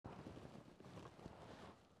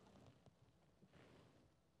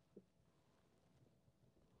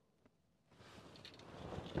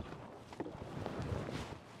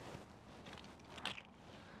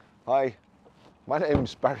Hi, my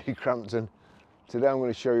name's Barrie Crampton. Today I'm going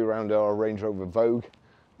to show you around our Range Rover Vogue,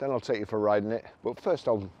 then I'll take you for a ride in it, but first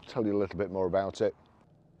I'll tell you a little bit more about it.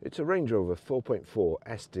 It's a Range Rover 4.4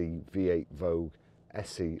 SD V8 Vogue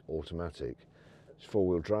SE automatic. It's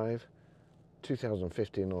four-wheel drive,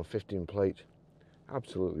 2015 on 15 plate,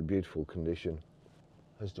 absolutely beautiful condition.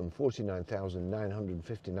 Has done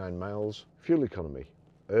 49,959 miles. Fuel economy,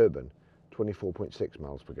 urban, 24.6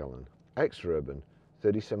 miles per gallon. Extra urban,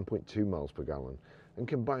 37.2 miles per gallon. And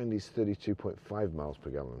combined is 32.5 miles per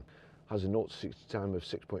gallon. Has a 0 to 60 time of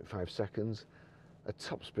 6.5 seconds. A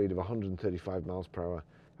top speed of 135 miles per hour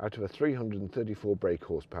out of a 334 brake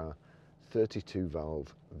horsepower, 32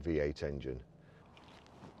 valve V8 engine.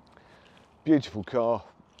 Beautiful car,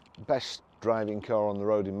 best driving car on the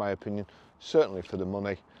road in my opinion. Certainly for the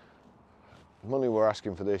money we're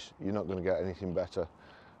asking for this, you're not going to get anything better.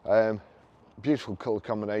 Beautiful colour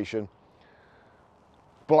combination,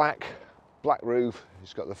 black roof.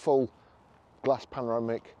 It's got the full glass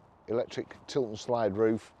panoramic electric tilt and slide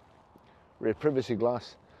roof, rear privacy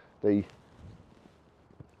glass, the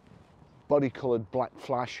body coloured black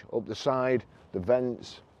flash up the side, the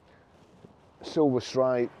vents, silver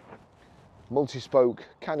stripe, multi-spoke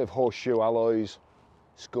kind of horseshoe alloys,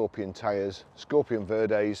 Scorpion tyres, Scorpion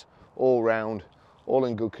Verdes, all round, all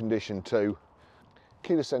in good condition too.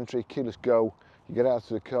 Keyless entry, keyless go. You get out of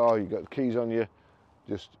the car, you've got the keys on you,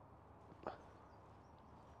 just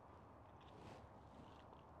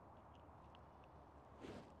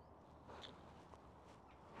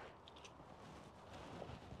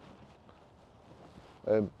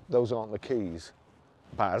those aren't the keys,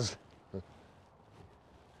 Baz.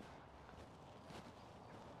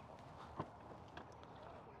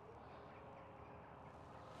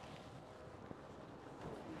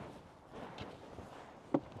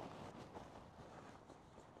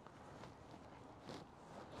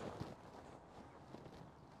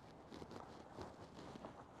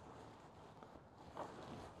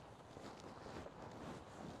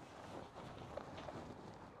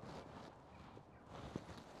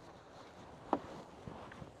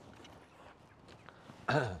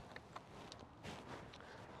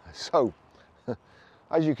 So,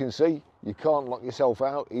 as you can see, you can't lock yourself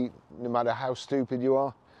out, no matter how stupid you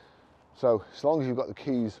are. So, as long as you've got the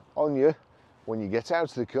keys on you, when you get out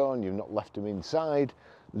of the car and you've not left them inside,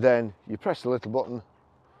 then you press the little button,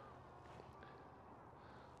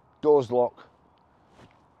 doors lock,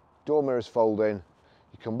 door mirrors fold in,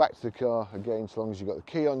 you come back to the car again, as long as you've got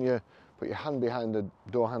the key on you, put your hand behind the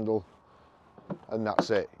door handle, and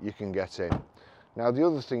that's it, you can get in. Now the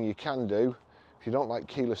other thing you can do, if you don't like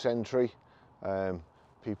keyless entry,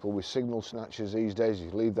 people with signal snatchers these days, you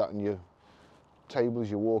leave that on your table as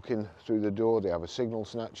you're walking through the door, they have a signal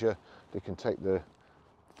snatcher, they can take the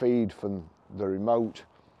feed from the remote,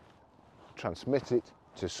 transmit it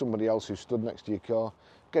to somebody else who stood next to your car,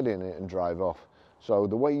 get in it and drive off. So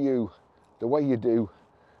the way you do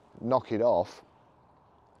knock it off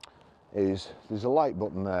is, there's a light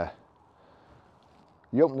button there.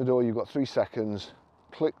 You open the door, you've got 3 seconds,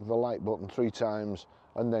 click the light button 3 times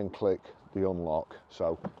and then click the unlock.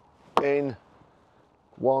 So in,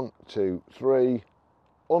 1, 2, 3,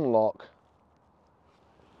 unlock,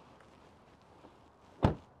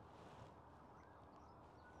 and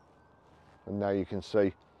now you can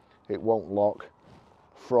see it won't lock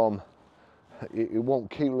from, it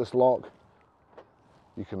won't keyless lock.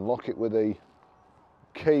 You can lock it with a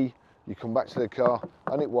key, you come back to the car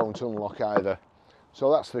and it won't unlock either. So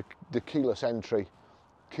that's the keyless entry,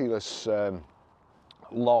 keyless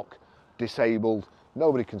lock, disabled.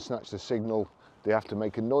 Nobody can snatch the signal. They have to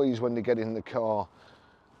make a noise when they get in the car.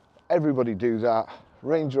 Everybody do that.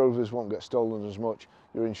 Range Rovers won't get stolen as much.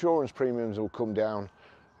 Your insurance premiums will come down.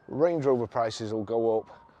 Range Rover prices will go up.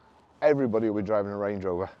 Everybody will be driving a Range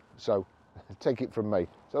Rover. So take it from me.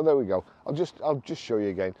 So there we go. I'll just show you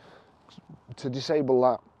again. To disable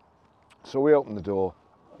that, so we open the door,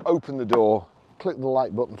 click the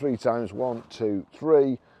light button 3 times, 1, 2,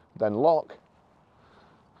 3, then lock,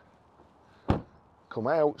 come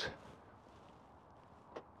out,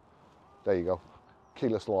 there you go,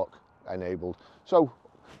 keyless lock enabled. So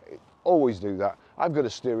always do that. I've got a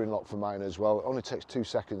steering lock for mine as well. It only takes 2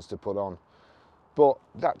 seconds to put on, but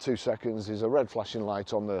that 2 seconds is a red flashing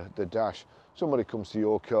light on the dash. Somebody comes to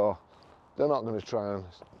your car, they're not going to try and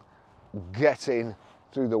get in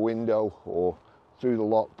through the window or through the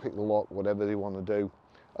lock, pick the lock, whatever they want to do,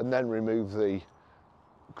 and then remove the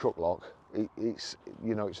crook lock. It's,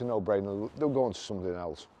 you know, it's a no-brainer. They'll go on to something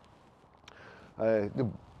else.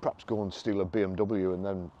 They'll perhaps go and steal a BMW and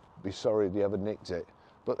then be sorry they ever nicked it.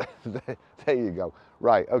 But there you go.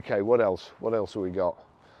 Right, okay, what else? What else have we got?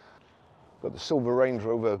 Got the silver Range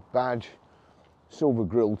Rover badge, silver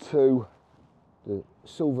grille too, the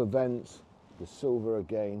silver vents, the silver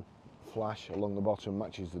again flash along the bottom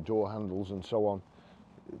matches the door handles and so on.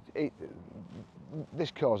 This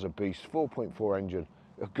car's a beast. 4.4 engine.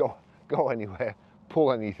 Go anywhere,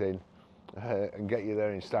 pull anything, and get you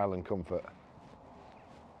there in style and comfort.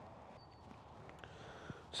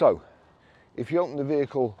 So, if you open the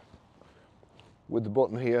vehicle with the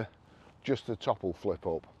button here, just the top will flip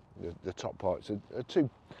up. The top part. So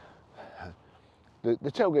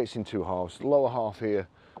the tailgate's in two halves. The lower half here,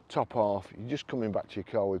 top half. You're just coming back to your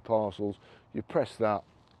car with parcels. You press that,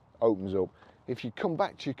 opens up. If you come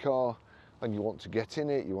back to your car and you want to get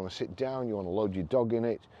in it, you want to sit down, you want to load your dog in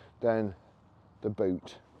it, then the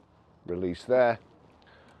boot release there,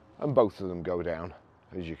 and both of them go down,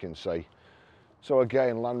 as you can see. So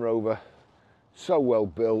again, Land Rover, so well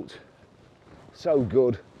built, so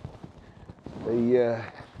good.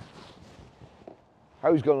 I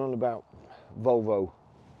was going on about Volvo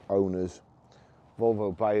owners,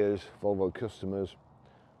 Volvo buyers, Volvo customers,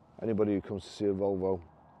 anybody who comes to see a Volvo,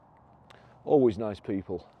 always nice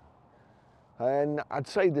people. And I'd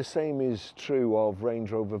say the same is true of Range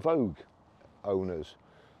Rover Vogue owners.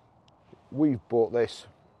 We've bought this,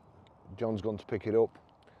 John's gone to pick it up,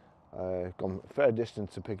 gone a fair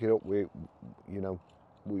distance to pick it up. We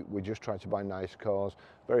just try to buy nice cars,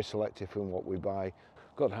 very selective in what we buy.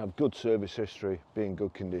 Got to have good service history, be in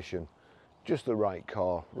good condition, just the right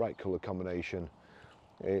car, right colour combination.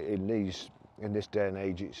 In this day and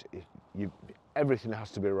age, everything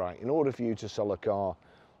has to be right. In order for you to sell a car,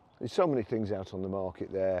 there's so many things out on the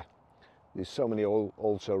market there. There's so many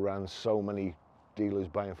also ran, so many dealers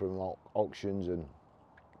buying from auctions. And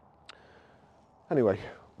anyway,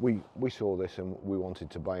 we saw this and we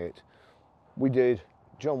wanted to buy it. We did.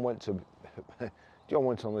 John went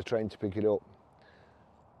on the train to pick it up.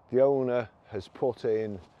 The owner has put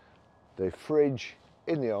in the fridge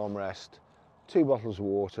in the armrest, 2 bottles of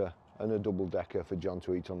water and a double decker for John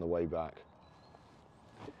to eat on the way back.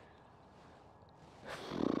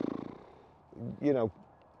 You know,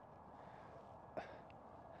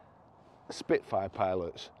 Spitfire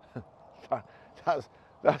pilots,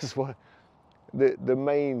 that's what the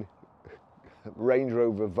main Range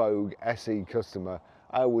Rover Vogue SE customer,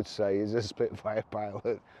 I would say, is a Spitfire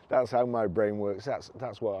pilot. That's how my brain works.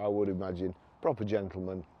 That's what I would imagine. Proper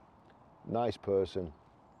gentleman, nice person,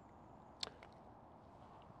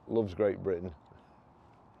 loves Great Britain,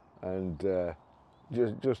 and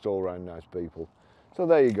just all round nice people. So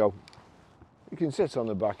there you go. You can sit on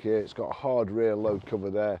the back here. It's got a hard rear load cover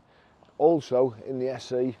there. Also in the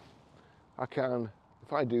SE, I can,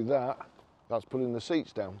 if I do that, that's pulling the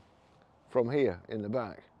seats down from here in the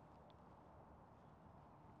back.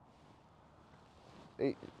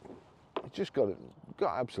 It just got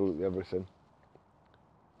absolutely everything.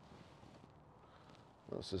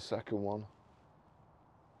 That's the second one.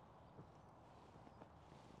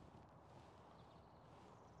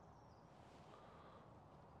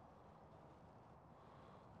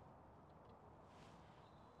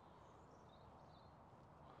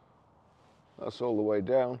 That's all the way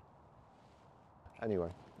down. Anyway,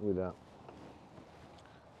 with that.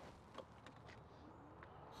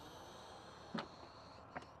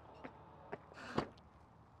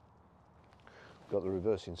 Got the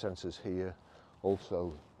reversing sensors here,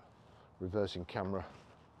 also reversing camera.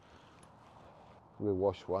 Rear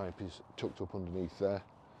wash wipe is tucked up underneath there.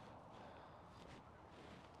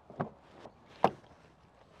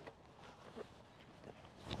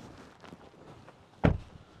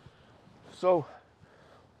 So,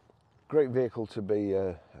 great vehicle to be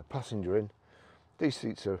a passenger in. These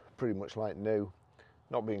seats are pretty much like new,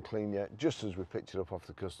 not being cleaned yet, just as we picked it up off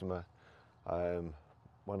the customer. When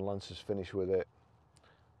Lance has finished with it,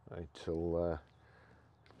 it'll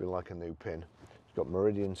be like a new pin. It's got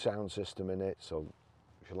Meridian sound system in it, so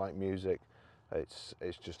if you like music, it's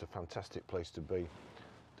just a fantastic place to be.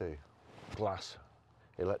 The glass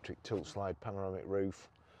electric tilt slide panoramic roof.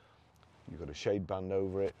 You've got a shade band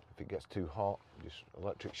over it. If it gets too hot, just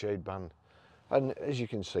electric shade band. And as you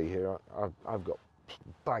can see here, I've got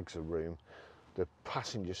bags of room. The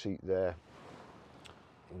passenger seat there,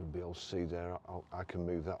 you'll be able to see there, I can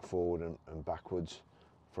move that forward and backwards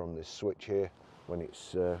from this switch here when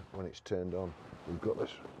it's turned on. We've got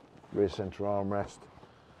this rear centre armrest,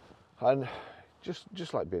 and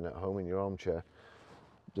just like being at home in your armchair,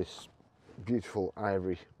 this beautiful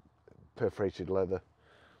ivory perforated leather,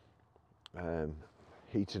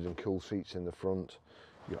 heated and cool seats in the front.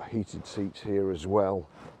 You've got heated seats here as well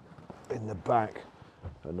in the back,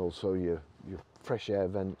 and also your fresh air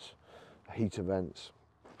vents, heater vents,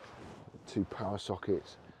 2 power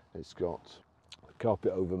sockets, It's got a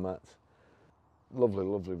carpet over mat. Lovely,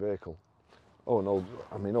 lovely vehicle. Oh, and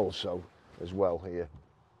I mean also as well here,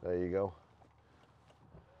 there you go.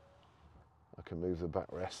 I can move the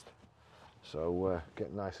backrest. So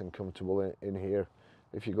get nice and comfortable in here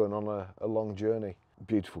if you're going on a long journey.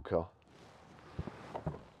 Beautiful car.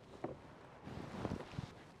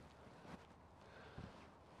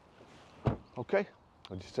 Okay,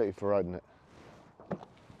 I'll just take you for a ride in it.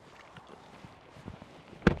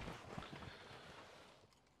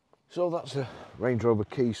 So that's a Range Rover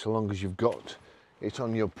key, so long as you've got it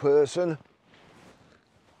on your person.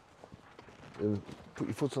 And put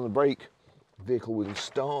your foot on the brake, the vehicle will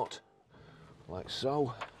start, like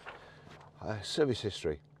so. Service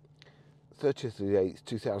history, 30th of the 8th,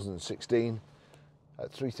 2016,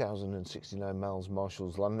 at 3,069 miles,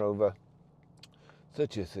 Marshall's Land Rover.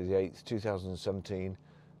 30th of the 8th, 2017,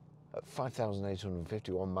 at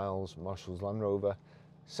 5,851 miles, Marshall's Land Rover.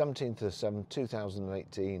 17th of the 7th,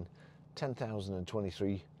 2018,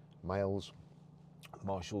 10,023 miles,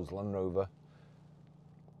 Marshall's Land Rover.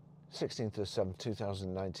 16th of the 7th,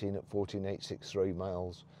 2019, at 14,863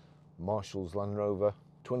 miles, Marshall's Land Rover.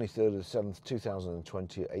 23rd of the 7th,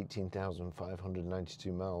 2020, at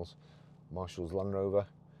 18,592 miles, Marshall's Land Rover.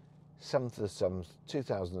 7th of the 7th,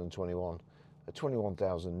 2021, at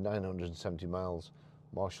 21,970 miles,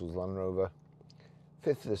 Marshall's Land Rover.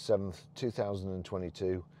 5th of the 7th,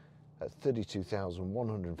 2022, at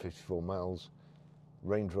 32,154 miles,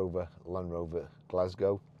 Range Rover Land Rover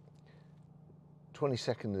Glasgow.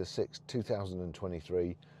 22nd of the 6th,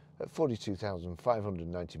 2023, at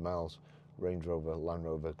 42,590 miles, Range Rover Land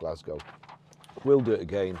Rover Glasgow. We'll do it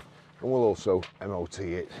again, and we'll also MOT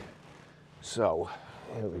it. So,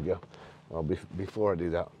 here we go. Well, before I do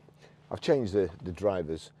that, I've changed the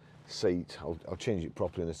driver's seat. I'll change it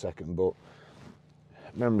properly in a second, but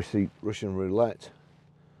memory seat, Russian roulette,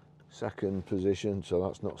 second position, so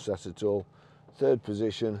that's not set at all. Third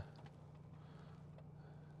position,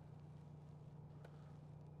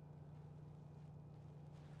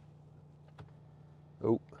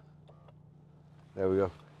 oh, there we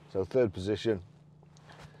go. So third position,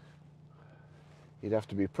 you'd have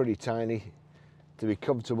to be pretty tiny to be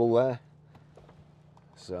comfortable there.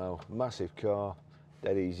 So massive car,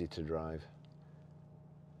 dead easy to drive.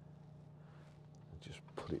 Just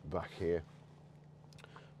put it back here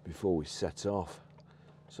before we set off.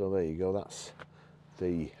 So there you go, that's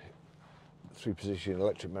the 3-position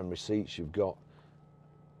electric memory seats. You've got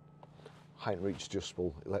height and reach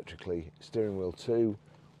adjustable electrically. Steering wheel 2,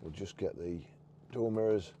 we'll just get the door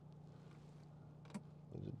mirrors,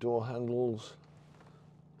 the door handles,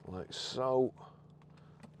 like so.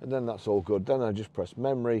 And then that's all good. Then I just press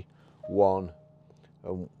memory 1,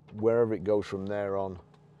 and wherever it goes from there on,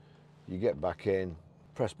 you get back in,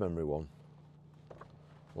 press memory 1,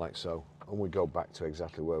 like so, and we go back to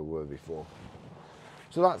exactly where we were before.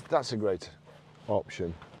 So that's a great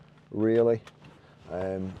option, really.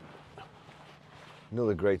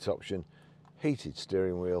 Another great option, heated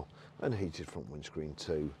steering wheel and heated front windscreen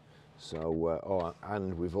too. So,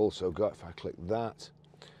 and we've also got, if I click that,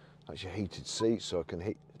 that's your heated seats, so I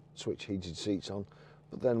can switch heated seats on.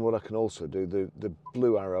 But then what I can also do, the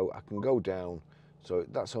blue arrow, I can go down, so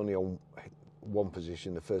that's only on one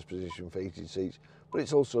position, the first position for heated seats, but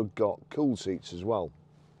it's also got cool seats as well.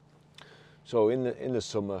 So in the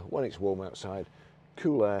summer, when it's warm outside,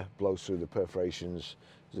 cool air blows through the perforations,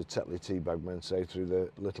 as the Tetley tea bag men say, through the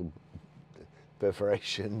little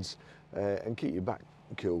perforations, and keep your back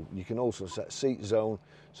cool. You can also set seat zone,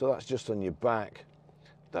 so that's just on your back,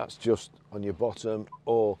 that's just on your bottom,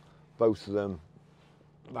 or both of them,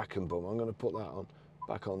 back and bum. I'm going to put that on,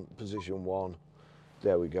 back on position 1.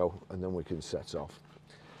 There we go, and then we can set off.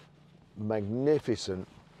 Magnificent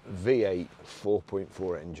V8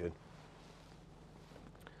 4.4 engine.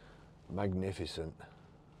 Magnificent.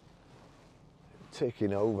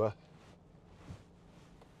 Taking over.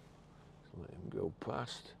 Let him go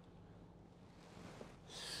past.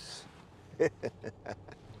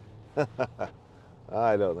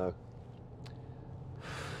 I don't know.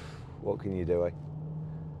 What can you do, eh?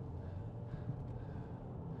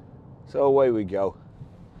 So away we go.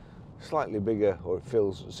 Slightly bigger, or it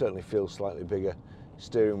certainly feels slightly bigger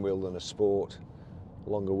steering wheel than a Sport.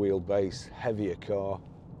 Longer wheelbase, heavier car.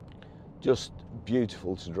 Just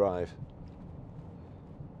beautiful to drive.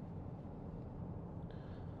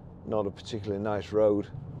 Not a particularly nice road.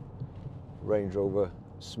 Range Rover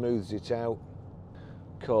smooths it out.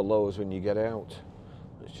 Car lowers when you get out.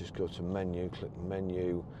 Let's just go to menu, click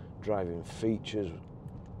menu, driving features.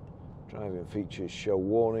 Driving features show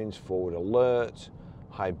warnings, forward alert,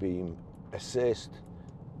 high beam assist,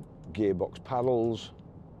 gearbox paddles,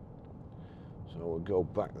 So we'll go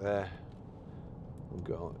back there. We've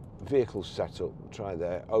got vehicle setup, try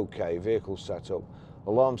there. Okay, vehicle setup.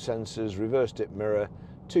 Alarm sensors, reverse dip mirror,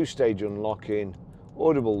 2-stage unlocking,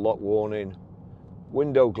 audible lock warning,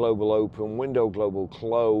 window global open, window global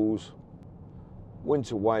close,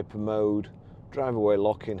 winter wiper mode, drive-away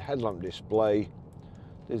locking, headlamp display.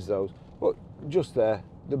 There's those. But just there,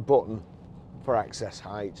 the button for access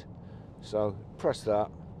height. So press that,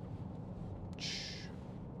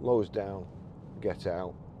 lowers down, get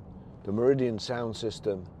out. The Meridian sound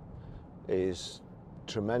system is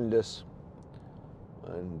tremendous,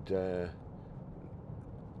 and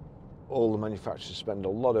all the manufacturers spend a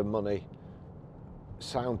lot of money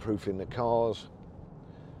soundproofing the cars.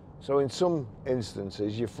 So in some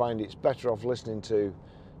instances you find it's better off listening to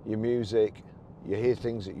your music, you hear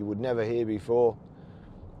things that you would never hear before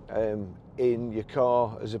in your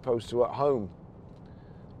car as opposed to at home.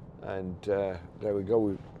 And there we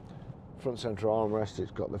go, front central armrest,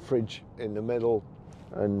 it's got the fridge in the middle,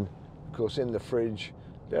 and of course in the fridge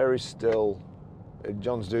there is still,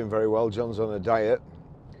 John's doing very well, John's on a diet.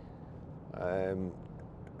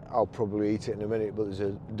 I'll probably eat it in a minute, but there's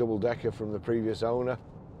a double-decker from the previous owner.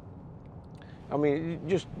 I mean,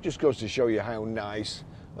 it just goes to show you how nice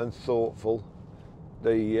and thoughtful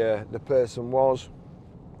the person was.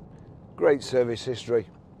 Great service history.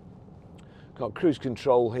 Got cruise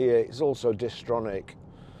control here. It's also distronic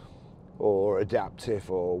or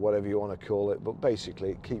adaptive or whatever you want to call it, but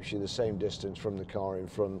basically it keeps you the same distance from the car in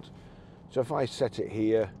front. So if I set it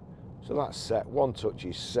here, so that's set, one touch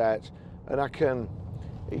is set, and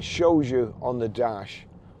it shows you on the dash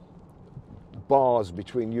bars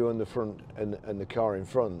between you and the front and the car in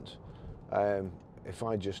front. If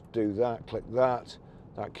I just do that, click that,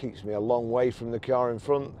 that keeps me a long way from the car in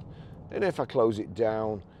front, and if I close it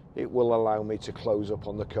down, it will allow me to close up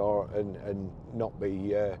on the car and not be,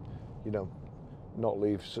 you know, not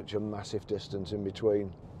leave such a massive distance in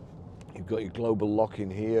between. You've got your global locking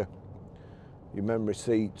here, your memory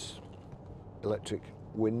seats, electric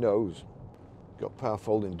windows, got power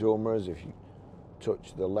folding door mirrors. If you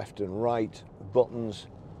touch the left and right buttons,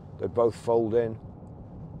 they both fold in.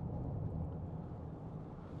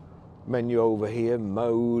 Menu over here,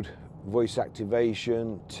 mode, voice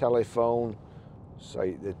activation, telephone.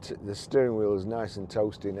 So the steering wheel is nice and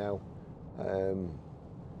toasty now.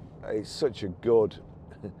 It's such a good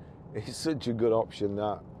option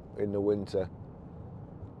that in the winter.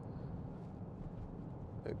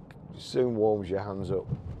 It soon warms your hands up.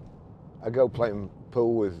 I go playing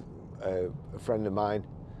pool with a friend of mine,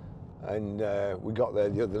 and we got there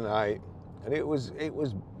the other night, and it was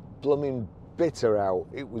blooming bitter out.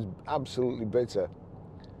 It was absolutely bitter.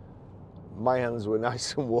 My hands were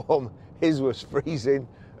nice and warm. His was freezing,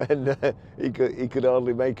 and he could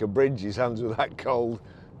hardly make a bridge. His hands were that cold.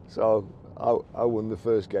 So I won the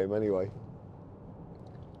first game anyway.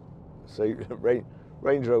 So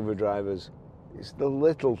Range Rover drivers, it's the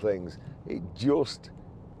little things. You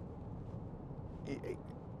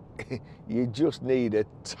just need a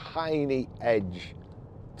tiny edge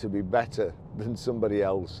to be better than somebody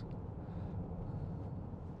else.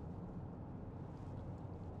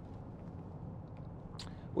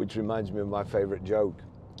 Which reminds me of my favourite joke.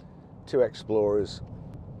 Two explorers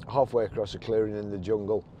halfway across a clearing in the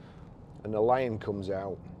jungle, and a lion comes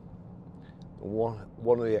out, and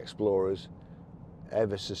one of the explorers,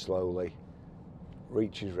 ever so slowly,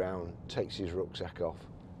 reaches round, takes his rucksack off,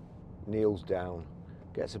 kneels down,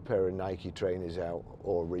 gets a pair of Nike trainers out,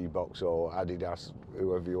 or Reeboks or Adidas,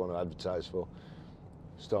 whoever you want to advertise for,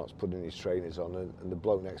 starts putting his trainers on, and the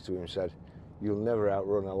bloke next to him said, "You'll never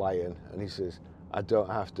outrun a lion," and he says, "I don't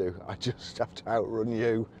have to, I just have to outrun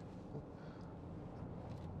you."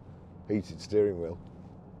 Heated steering wheel.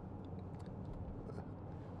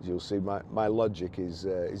 As you'll see, my logic is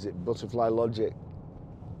it butterfly logic?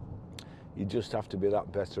 You just have to be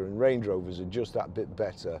that better, and Range Rovers are just that bit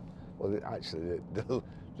better. Well, actually,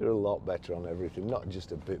 they're a lot better on everything, not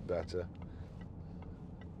just a bit better.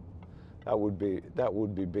 That would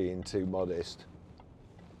be being too modest.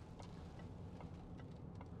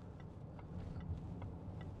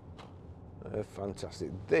 Fantastic.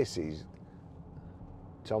 This is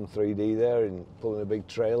Tom 3D there, and pulling a big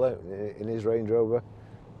trailer in his Range Rover.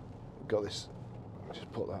 Got this,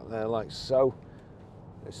 just put that there like so.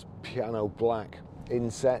 This piano black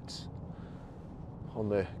insets on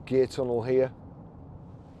the gear tunnel here.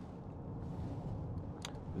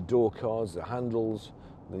 The door cards, the handles,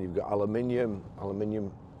 then you've got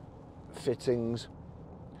aluminium fittings.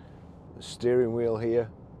 The steering wheel here.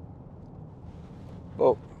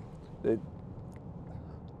 But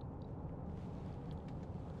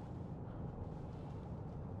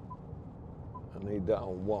I need that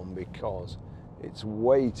on 1 because it's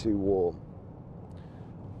way too warm.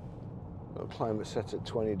 Got climate set at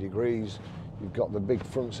 20 degrees. You've got the big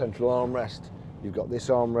front central armrest. You've got this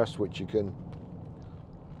armrest which you can,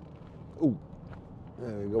 oh,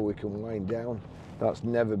 there we go, we can wind down. That's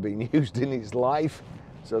never been used in its life.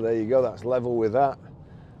 So there you go, that's level with that.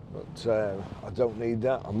 But I don't need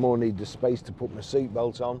that. I more need the space to put my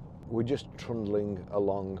seatbelt on. We're just trundling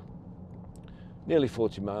along nearly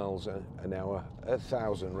 40 miles an hour at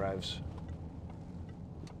 1,000 revs.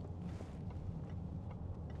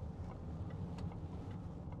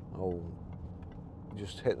 I'll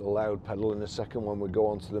just hit the loud pedal in a second when we go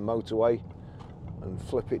onto the motorway and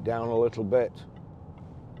flip it down a little bit.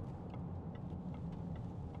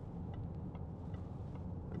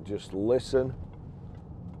 And just listen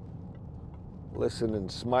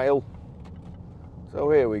and smile. So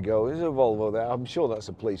here we go, there's a Volvo there. I'm sure that's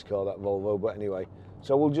a police car, that Volvo, but anyway.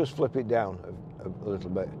 So we'll just flip it down a little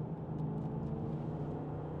bit.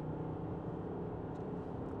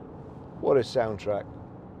 What a soundtrack.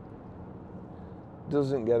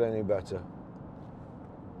 Doesn't get any better.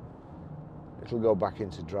 It'll go back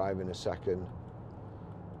into drive in a second.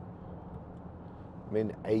 I'm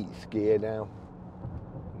in 8th gear now.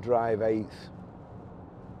 Drive 8th.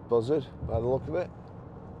 Buzzard by the look of it.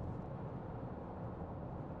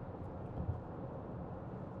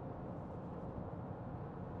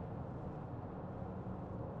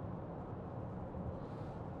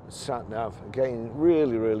 Sat nav, again,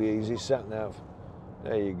 really easy sat nav.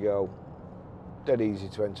 There you go. Dead easy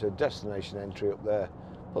to enter. Destination entry up there.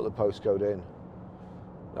 Put the postcode in.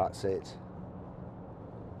 That's it.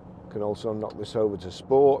 Can also knock this over to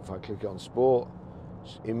sport. If I click on sport,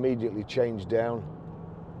 immediately change down,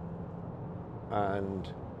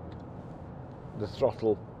 and the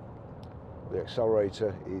throttle, the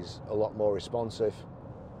accelerator is a lot more responsive.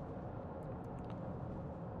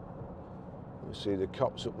 You see the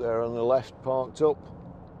cops up there on the left parked up.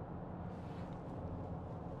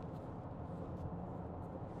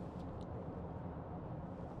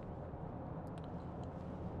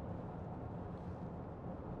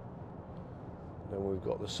 Then we've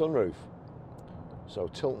got the sunroof. So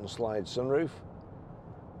tilt and slide sunroof.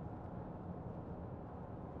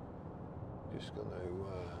 Just going to,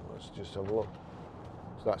 let's just have a look.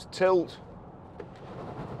 So that's tilt.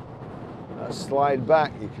 That's slide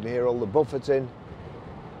back. You can hear all the buffeting.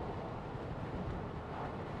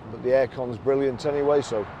 But the aircon's brilliant anyway,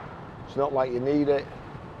 so it's not like you need it.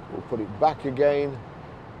 We'll put it back again.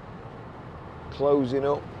 Closing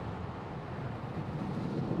up.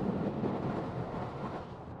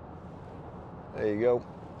 There you go.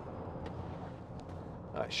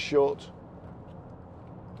 That's shut.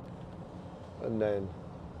 And then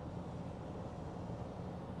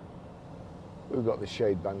we've got the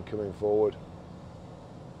shade band coming forward.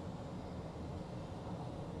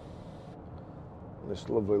 And this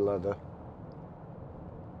lovely leather.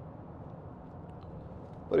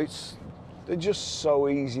 But they're just so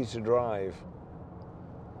easy to drive.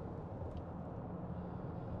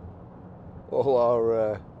 All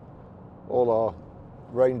our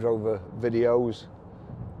Range Rover videos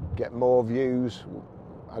get more views.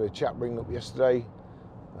 I had a chap ring up yesterday.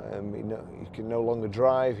 He can no longer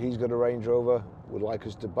drive. He's got a Range Rover, would like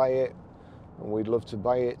us to buy it, and we'd love to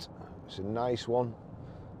buy it. It's a nice one,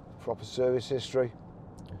 proper service history,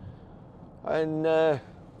 and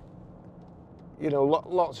you know,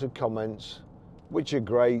 lots of comments, which are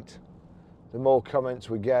great. The more comments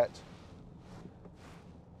we get,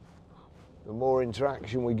 the more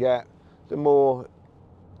interaction we get, the more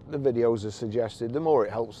the videos are suggested, the more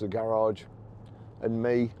it helps the garage and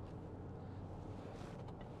me,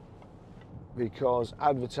 because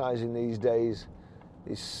advertising these days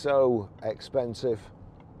is so expensive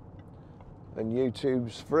and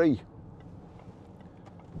YouTube's free.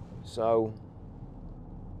 So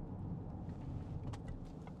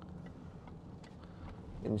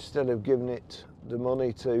instead of giving it the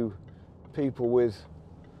money to people with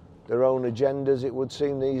their own agendas, it would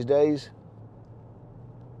seem these days,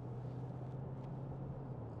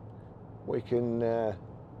 we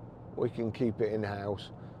can keep it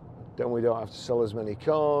in-house. Then we don't have to sell as many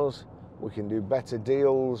cars. We can do better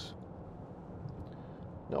deals.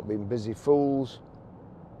 Not being busy fools.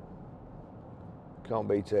 Can't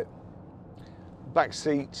beat it. Back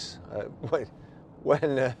seats.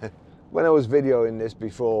 When I was videoing this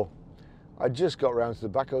before, I just got round to the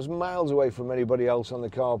back. I was miles away from anybody else on the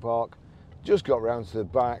car park. Just got round to the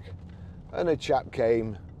back, and a chap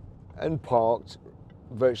came and parked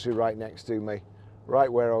virtually right next to me,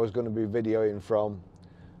 right where I was going to be videoing from.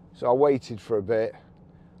 So I waited for a bit.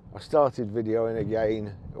 I started videoing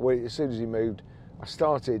again. As soon as he moved, I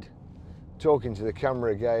started talking to the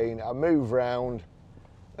camera again, I moved round,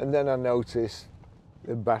 and then I noticed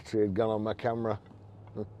the battery had gone on my camera.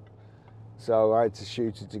 So I had to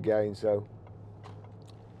shoot it again, so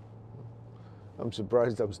I'm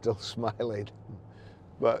surprised I'm still smiling.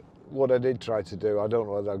 But what I did try to do, I don't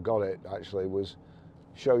know whether I got it actually, was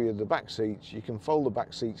show you the back seats. You can fold the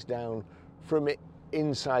back seats down from it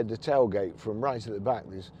inside the tailgate, from right at the back.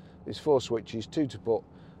 There's 4 switches, 2 to put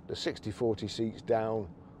the 60/40 seats down,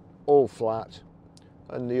 all flat,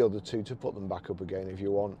 and the other 2 to put them back up again if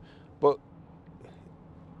you want. But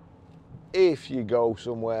if you go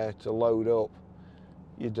somewhere to load up,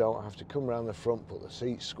 you don't have to come around the front, put the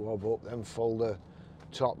seat squab up, then fold the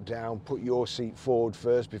top down, put your seat forward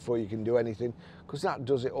first before you can do anything, because that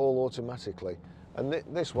does it all automatically. And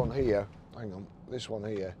this one here, hang on, this one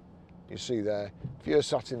here, you see there, if you're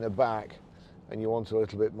sat in the back and you want a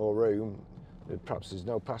little bit more room, perhaps there's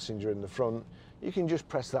no passenger in the front, you can just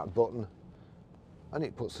press that button and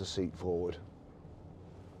it puts the seat forward.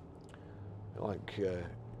 Like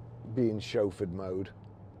being chauffeured mode.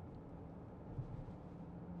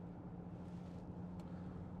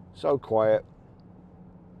 So quiet.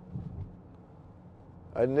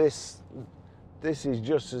 And this is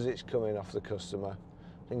just as it's coming off the customer.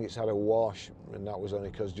 I think it's had a wash, and that was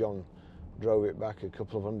only because John drove it back a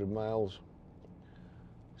couple of 100 miles.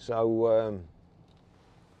 So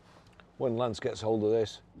when Lance gets hold of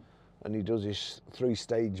this and he does his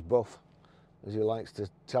 3-stage buff, as he likes to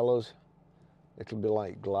tell us, it'll be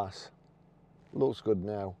like glass. Looks good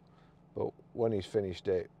now, but when he's finished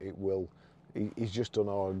it, it will. He's just done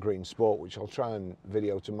our green sport, which I'll try and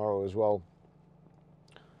video tomorrow as well.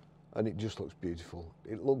 And it just looks beautiful.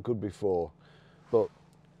 It looked good before, but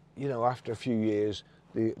you know, after a few years,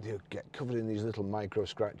 they get covered in these little micro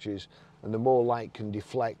scratches, and the more light can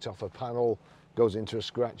deflect off a panel, goes into a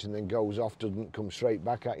scratch and then goes off, doesn't come straight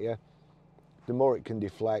back at you, the more it can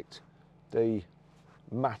deflect, the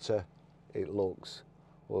matter it looks.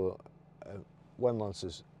 Well, when Lance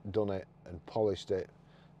has done it and polished it,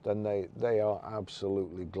 then they are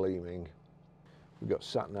absolutely gleaming. We've got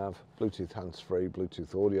sat-nav, Bluetooth hands-free,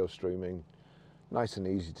 Bluetooth audio streaming, nice and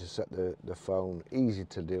easy to set the phone, easy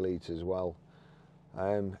to delete as well.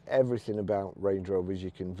 Everything about Range Rovers,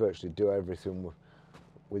 you can virtually do everything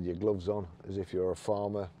with your gloves on, as if you're a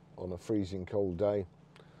farmer on a freezing cold day.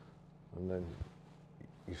 And then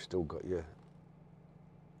you've still got your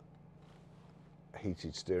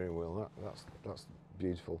heated steering wheel. That's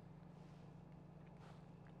beautiful.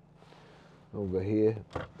 Over here,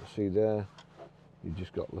 see there, you've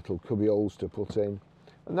just got little cubby holes to put in,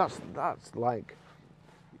 and that's like,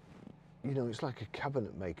 you know, it's like a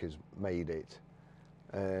cabinet maker's made it.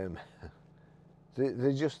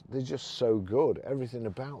 They're just so good. Everything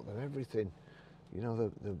about them, everything, you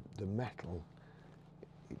know, the metal.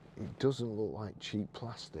 It doesn't look like cheap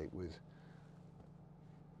plastic with,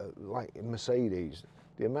 like in Mercedes.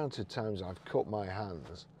 The amount of times I've cut my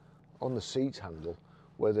hands on the seat handle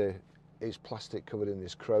where it's plastic covered in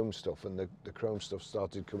this chrome stuff, and the chrome stuff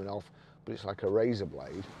started coming off, but it's like a razor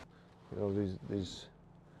blade. You know, there's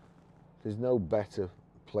no better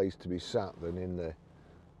place to be sat than in the,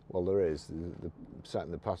 well, there is, the sat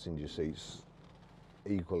in the passenger seat's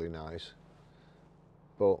equally nice,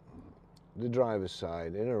 but the driver's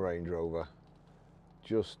side in a Range Rover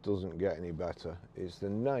just doesn't get any better. It's the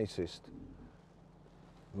nicest,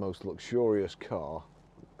 most luxurious car.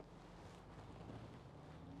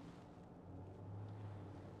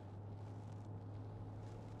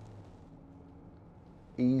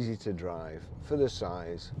 Easy to drive for the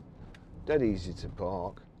size, dead easy to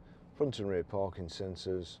park, front and rear parking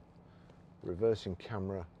sensors, reversing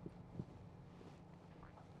camera.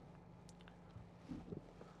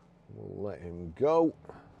 We'll let him go.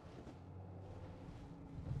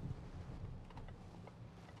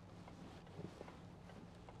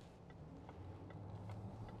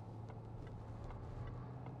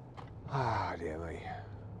 Ah, dear me.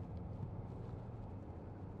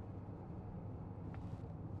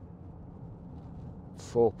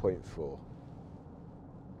 $4.4.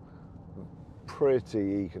 Pretty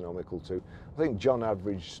economical too. I think John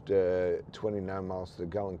averaged 29 miles to the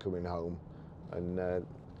gallon coming home, and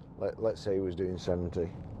let's say he was doing 70.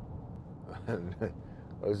 And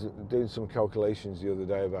I was doing some calculations the other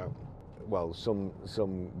day about, well, some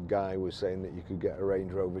guy was saying that you could get a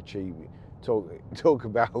Range Rover cheap. Talk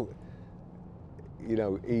about, you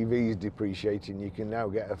know, EVs depreciating. You can now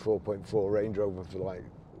get a 4.4 Range Rover for like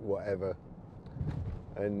whatever.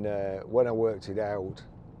 And when I worked it out,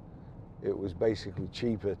 it was basically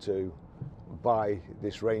cheaper to buy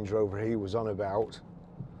this Range Rover he was on about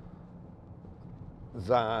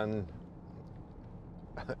than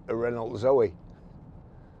a Renault Zoe.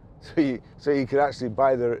 So you could actually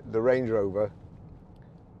buy the Range Rover,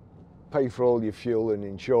 pay for all your fuel and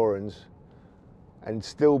insurance, and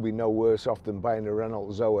still be no worse off than buying a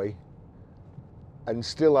Renault Zoe, and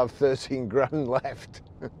still have 13 grand left.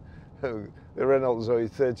 The Renault Zoe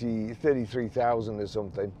 33,000 or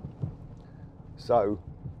something. So,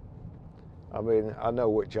 I mean, I know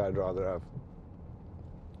which I'd rather have.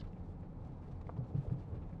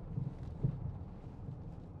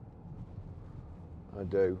 I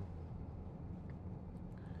do.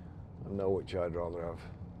 I know which I'd rather have.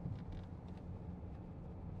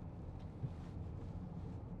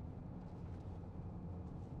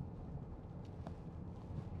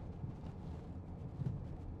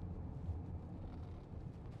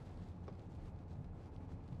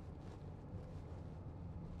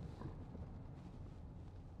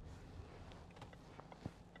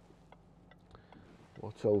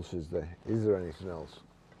 What else is there? Is there anything else?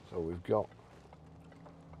 So we've got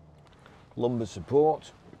lumbar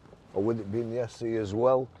support, or with it being the SC as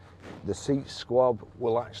well, the seat squab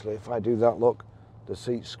will actually, if I do that, look, the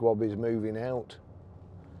seat squab is moving out.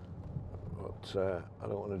 But I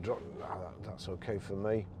don't want to drop, that's okay for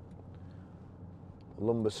me.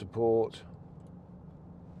 Lumbar support.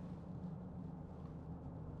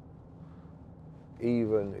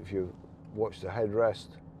 Even if you watch the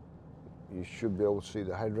headrest, you should be able to see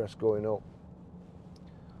the headrest going up.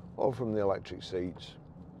 All from the electric seats.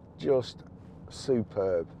 Just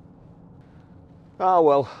superb. Ah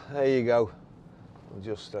well, there you go. I'll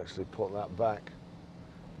just actually put that back.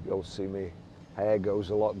 You'll see me hair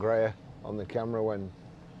goes a lot grayer on the camera when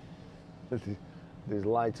there's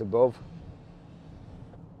light above.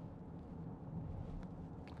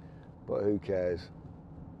 But who cares?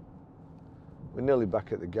 We're nearly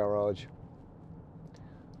back at the garage.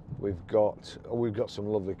 We've got some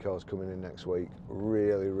lovely cars coming in next week.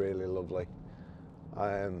 Really, really lovely.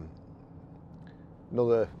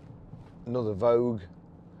 Another Vogue,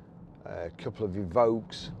 a couple of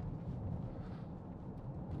Evoques,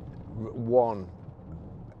 one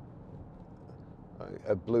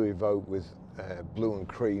a blue Evoque with blue and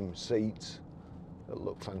cream seats that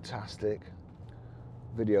look fantastic.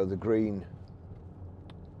 Video the green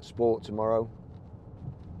Sport tomorrow.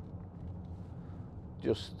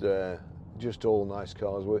 Just all nice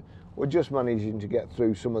cars. We're just managing to get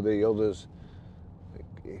through some of the others.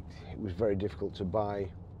 It was very difficult to buy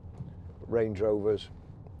Range Rovers,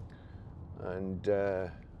 and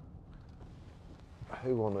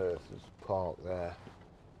who on earth is parked there?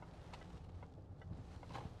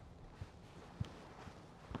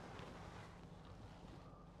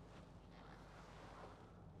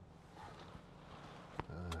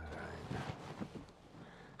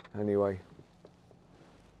 Anyway,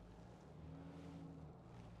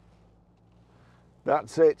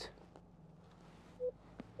 that's it.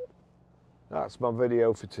 That's my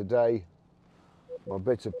video for today. My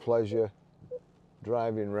bit of pleasure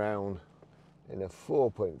driving round in a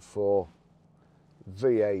 4.4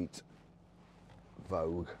 V8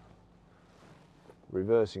 Vogue.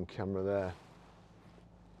 Reversing camera there.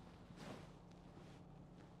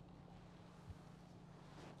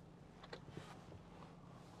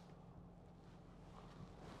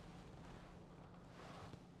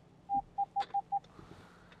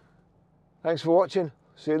 Thanks for watching.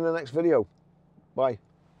 See you in the next video. Bye.